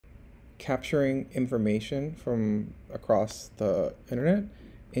capturing information from across the internet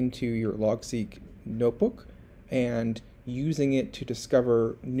into your Logseq notebook and using it to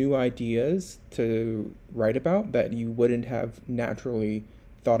discover new ideas to write about that you wouldn't have naturally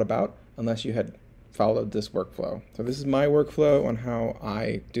thought about unless you had followed this workflow. So this is my workflow on how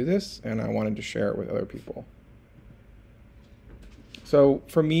I do this, and I wanted to share it with other people. So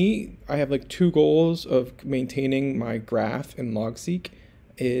for me, I have like two goals of maintaining my graph in Logseq.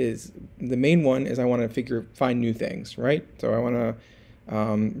 Is the main one is I want to find new things, right? So I want to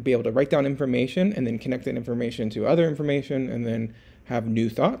be able to write down information and then connect that information to other information and then have new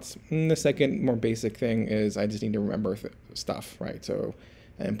thoughts. And the second more basic thing is I just need to remember stuff, right? So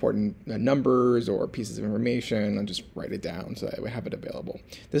important numbers or pieces of information, I'll just write it down so that I have it available.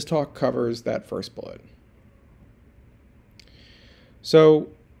 This talk covers that first bullet. So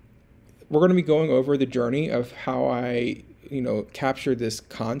we're going to be going over the journey of how I, captured this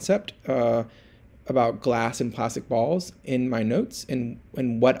concept about glass and plastic balls in my notes and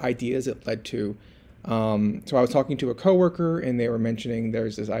what ideas it led to. So I was talking to a coworker and they were mentioning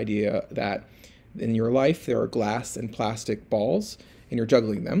there's this idea that in your life there are glass and plastic balls and you're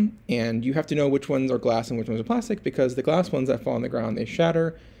juggling them, and you have to know which ones are glass and which ones are plastic, because the glass ones that fall on the ground, they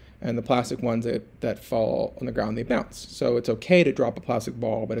shatter, and the plastic ones that fall on the ground, they bounce. So it's okay to drop a plastic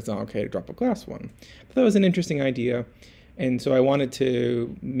ball, but it's not okay to drop a glass one. But that was an interesting idea, and so I wanted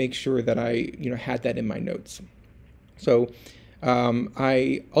to make sure that I had that in my notes. So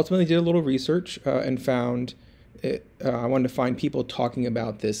I ultimately did a little research and found I wanted to find people talking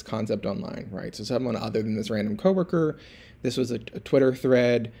about this concept online, right? So someone other than this random coworker. This was a Twitter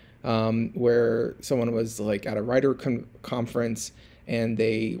thread where someone was like at a writer conference and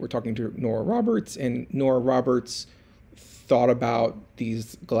they were talking to Nora Roberts, and Nora Roberts thought about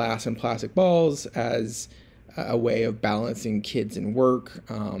these glass and plastic balls as a way of balancing kids and work.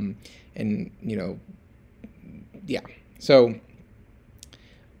 So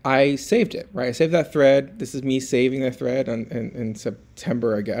I saved it, right? I saved that thread. This is me saving the thread in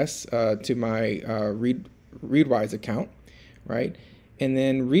September, I guess, to my Readwise account, right? And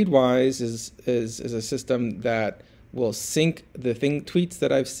then Readwise is a system that will sync the tweets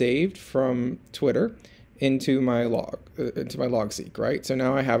that I've saved from Twitter into my Logseq, right? So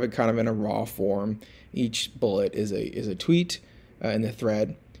now I have it kind of in a raw form. Each bullet is a tweet in the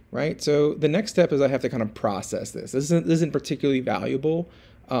thread, right? So the next step is I have to kind of process this. This isn't particularly valuable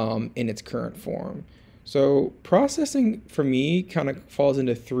in its current form. So processing for me kind of falls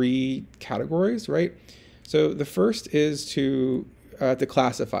into three categories, right? So the first is to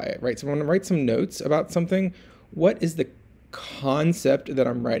classify it, right? So I'm going to write some notes about something. What is the concept that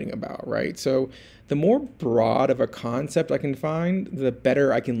I'm writing about, right? So the more broad of a concept I can find, the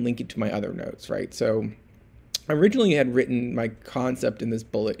better I can link it to my other notes, right? So I originally had written my concept in this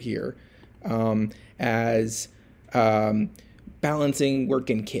bullet here as balancing work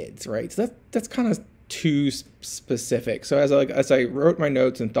and kids, right? So that's kind of too specific. So as I wrote my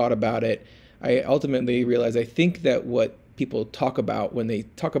notes and thought about it, I ultimately realized I think that what people talk about when they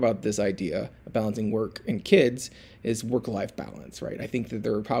talk about this idea of balancing work and kids is work-life balance, right? I think that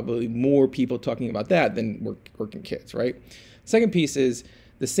there are probably more people talking about that than work and kids, right? Second piece is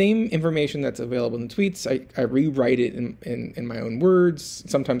the same information that's available in the tweets. I rewrite it in my own words,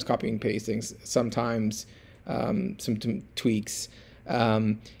 sometimes copying and pasting, sometimes some tweaks,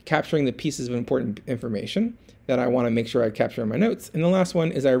 capturing the pieces of important information that I want to make sure I capture in my notes. And the last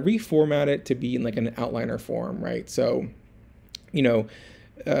one is I reformat it to be in like an outliner form, right? So,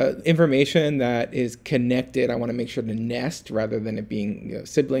 information that is connected, I want to make sure to nest rather than it being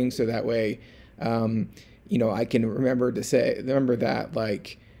siblings. So that way, I can remember that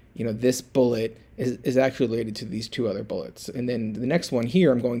like, this bullet is actually related to these two other bullets. And then the next one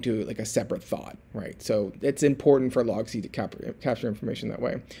here, I'm going to like a separate thought, right? So it's important for Logseq to capture information that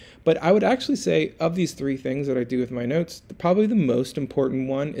way. But I would actually say of these three things that I do with my notes, probably the most important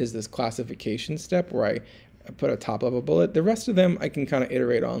one is this classification step where I put a top level bullet. The rest of them I can kind of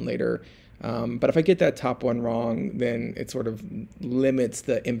iterate on later. But if I get that top one wrong, then it sort of limits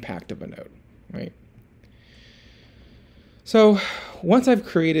the impact of a note, right? So once I've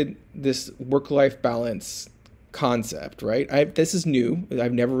created this work-life balance concept, right? This is new.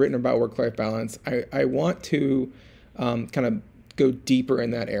 I've never written about work-life balance. I want to kind of go deeper in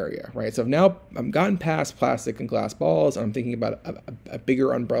that area, right? So I've gotten past plastic and glass balls, and I'm thinking about a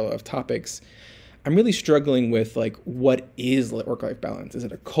bigger umbrella of topics. I'm really struggling with like, what is work-life balance? Is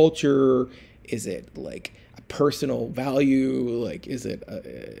it a culture? Is it like a personal value? Like, is it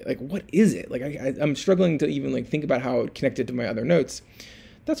like, what is it? Like, I'm struggling to even like think about how it connected to my other notes.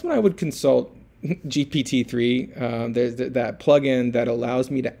 That's when I would consult GPT-3. There's that plugin that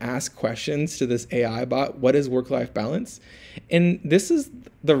allows me to ask questions to this AI bot. What is work-life balance? And this is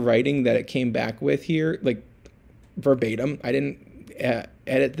the writing that it came back with here, like verbatim. I didn't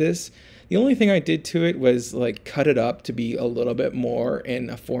edit this. The only thing I did to it was like cut it up to be a little bit more in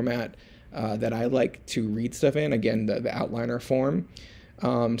a format that I like to read stuff in. Again, the outliner form.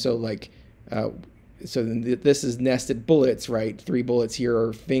 So like, so this is nested bullets, right? 3 bullets here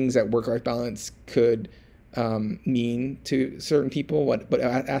are things that work-life balance could mean to certain people. What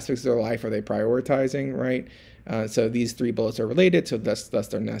aspects of their life are they prioritizing, right? So these 3 bullets are related, so thus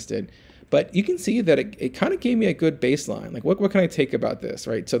they're nested. But you can see that it kind of gave me a good baseline. Like, what can I take about this,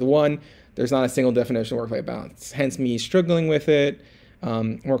 right? So the one, there's not a single definition of work-life balance, hence me struggling with it.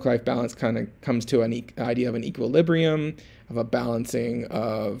 Work-life balance kind of comes to an idea of an equilibrium, of a balancing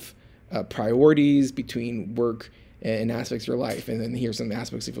of priorities between work and aspects of your life. And then here's some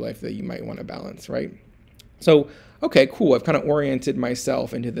aspects of your life that you might want to balance, right? So, okay, cool. I've kind of oriented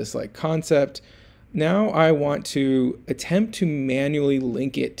myself into this like concept. Now I want to attempt to manually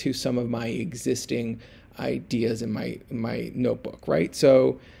link it to some of my existing ideas in my notebook, right?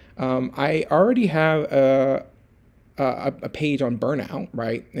 So I already have a page on burnout,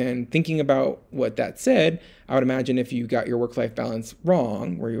 right? And thinking about what that said, I would imagine if you got your work-life balance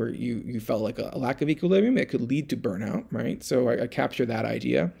wrong, where you felt like a lack of equilibrium, it could lead to burnout, right? So I capture that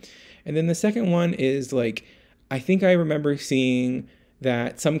idea. And then the second one is like, I think I remember seeing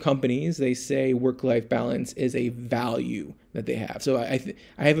that some companies, they say work-life balance is a value that they have. So I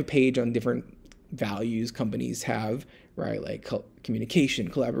have a page on different values companies have, right? Like communication,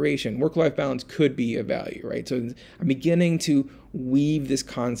 collaboration, work-life balance could be a value, right? So I'm beginning to weave this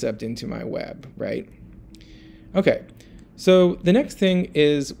concept into my web, right? Okay, so the next thing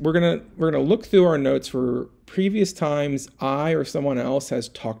is we're gonna look through our notes for previous times I or someone else has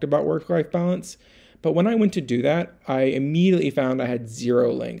talked about work-life balance. But when I went to do that, I immediately found I had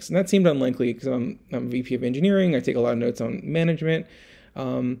 0 links. And that seemed unlikely because I'm VP of engineering. I take a lot of notes on management.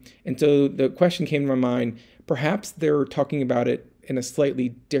 And so the question came to my mind, perhaps they're talking about it in a slightly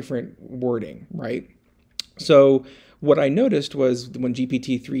different wording, right? So what I noticed was when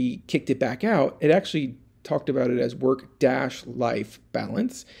GPT-3 kicked it back out, it actually talked about it as work-life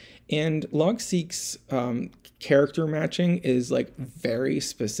balance. And Logseq's character matching is like very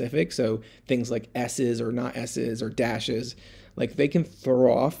specific. So things like S's or not S's or dashes, like they can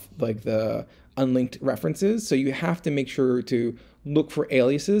throw off like the unlinked references. So you have to make sure to look for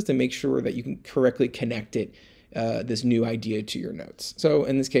aliases to make sure that you can correctly connect it, this new idea to your notes. So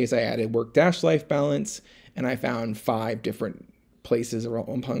in this case, I added work-life balance, and I found 5 different places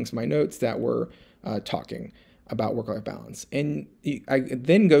amongst my notes that were talking about work-life balance. And I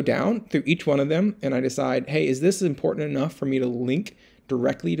then go down through each one of them and I decide, hey, is this important enough for me to link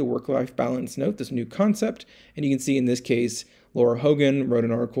directly to work-life balance note, this new concept? And you can see in this case, Laura Hogan wrote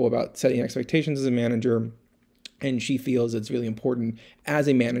an article about setting expectations as a manager, and she feels it's really important as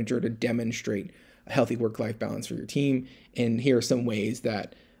a manager to demonstrate a healthy work-life balance for your team. And here are some ways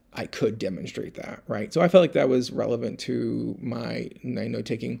that I could demonstrate that, right? So I felt like that was relevant to my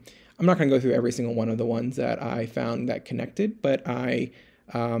note-taking. I'm not going to go through every single one of the ones that I found that connected, but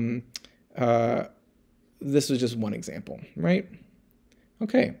this was just one example, right?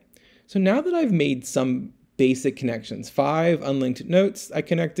 Okay, so now that I've made some basic connections, 5 unlinked notes I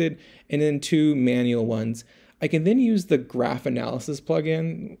connected, and then 2 manual ones, I can then use the graph analysis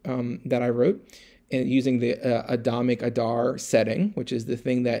plugin that I wrote, and using the Atomic Adar setting, which is the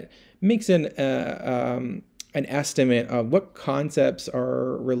thing that makes an estimate of what concepts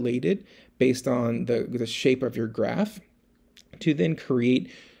are related based on the shape of your graph, to then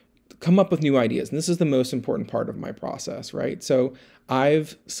come up with new ideas. And this is the most important part of my process, right? So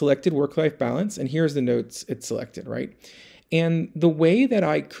I've selected work-life balance, and here's the notes it's selected, right? And the way that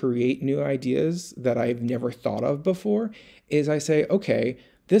I create new ideas that I've never thought of before is I say, okay,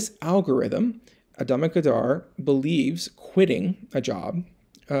 this algorithm, Atomic Adar, believes quitting a job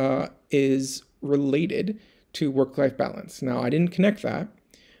is related to work-life balance. Now, I didn't connect that.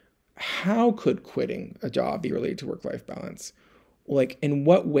 How could quitting a job be related to work-life balance? Like, in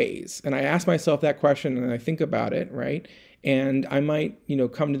what ways? And I ask myself that question and I think about it, right? And I might,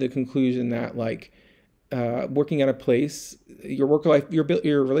 come to the conclusion that like working at a place, your work life,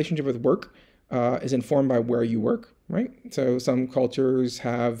 your relationship with work is informed by where you work, right? So some cultures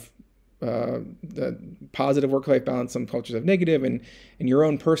have the positive work-life balance, some cultures have negative, and your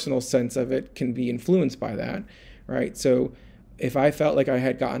own personal sense of it can be influenced by that, right? So if I felt like I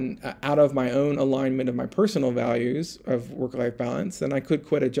had gotten out of my own alignment of my personal values of work-life balance, then I could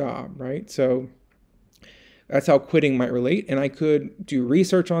quit a job, right? So that's how quitting might relate, and I could do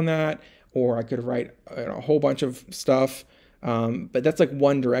research on that, or I could write a whole bunch of stuff. But that's like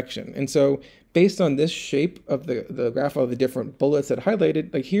one direction. And so based on this shape of the graph of the different bullets that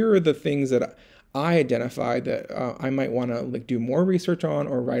highlighted, like here are the things that I identified that I might want to like do more research on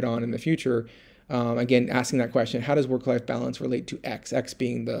or write on in the future. Again, asking that question, how does work-life balance relate to X? X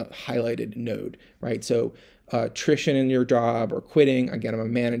being the highlighted node, right? So attrition in your job or quitting. Again, I'm a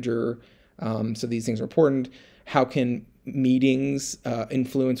manager, so these things are important. How can meetings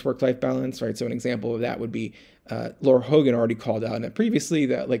influence work-life balance, right? So an example of that would be Laura Hogan already called out in it previously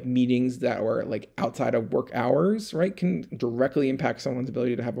that like meetings that were like outside of work hours, right, can directly impact someone's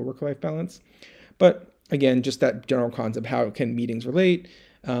ability to have a work-life balance. But again, just that general concept, how can meetings relate?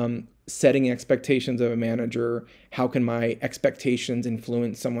 Setting expectations of a manager, how can my expectations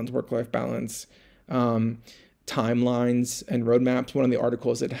influence someone's work-life balance? Timelines and roadmaps. One of the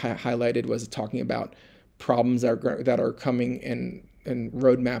articles that highlighted was talking about problems that are coming in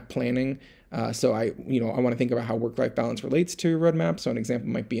roadmap planning. So I want to think about how work-life balance relates to roadmaps. So an example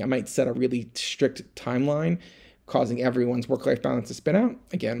might be I might set a really strict timeline, causing everyone's work-life balance to spin out.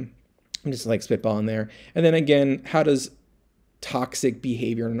 Again, I'm just like spitballing there. And then again, how does toxic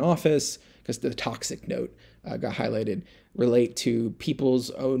behavior in an office, because the toxic note got highlighted, relate to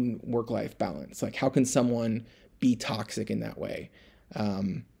people's own work-life balance? Like how can someone be toxic in that way?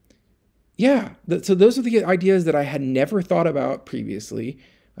 So those are the ideas that I had never thought about previously,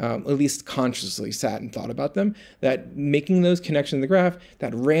 at least consciously sat and thought about them, that making those connections in the graph,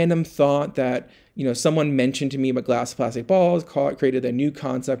 that random thought that, someone mentioned to me about glass plastic balls, created a new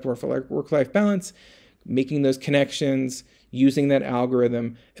concept for work-life balance, making those connections, using that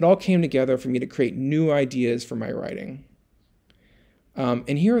algorithm, it all came together for me to create new ideas for my writing.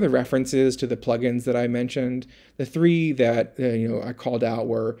 And here are the references to the plugins that I mentioned. The three that I called out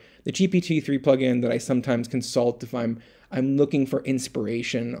were the GPT-3 plugin that I sometimes consult if I'm looking for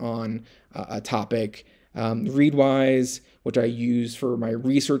inspiration on a topic. Readwise, which I use for my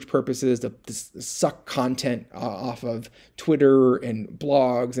research purposes to suck content off of Twitter and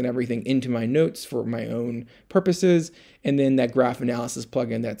blogs and everything into my notes for my own purposes. And then that graph analysis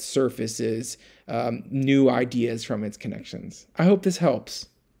plugin that surfaces new ideas from its connections. I hope this helps.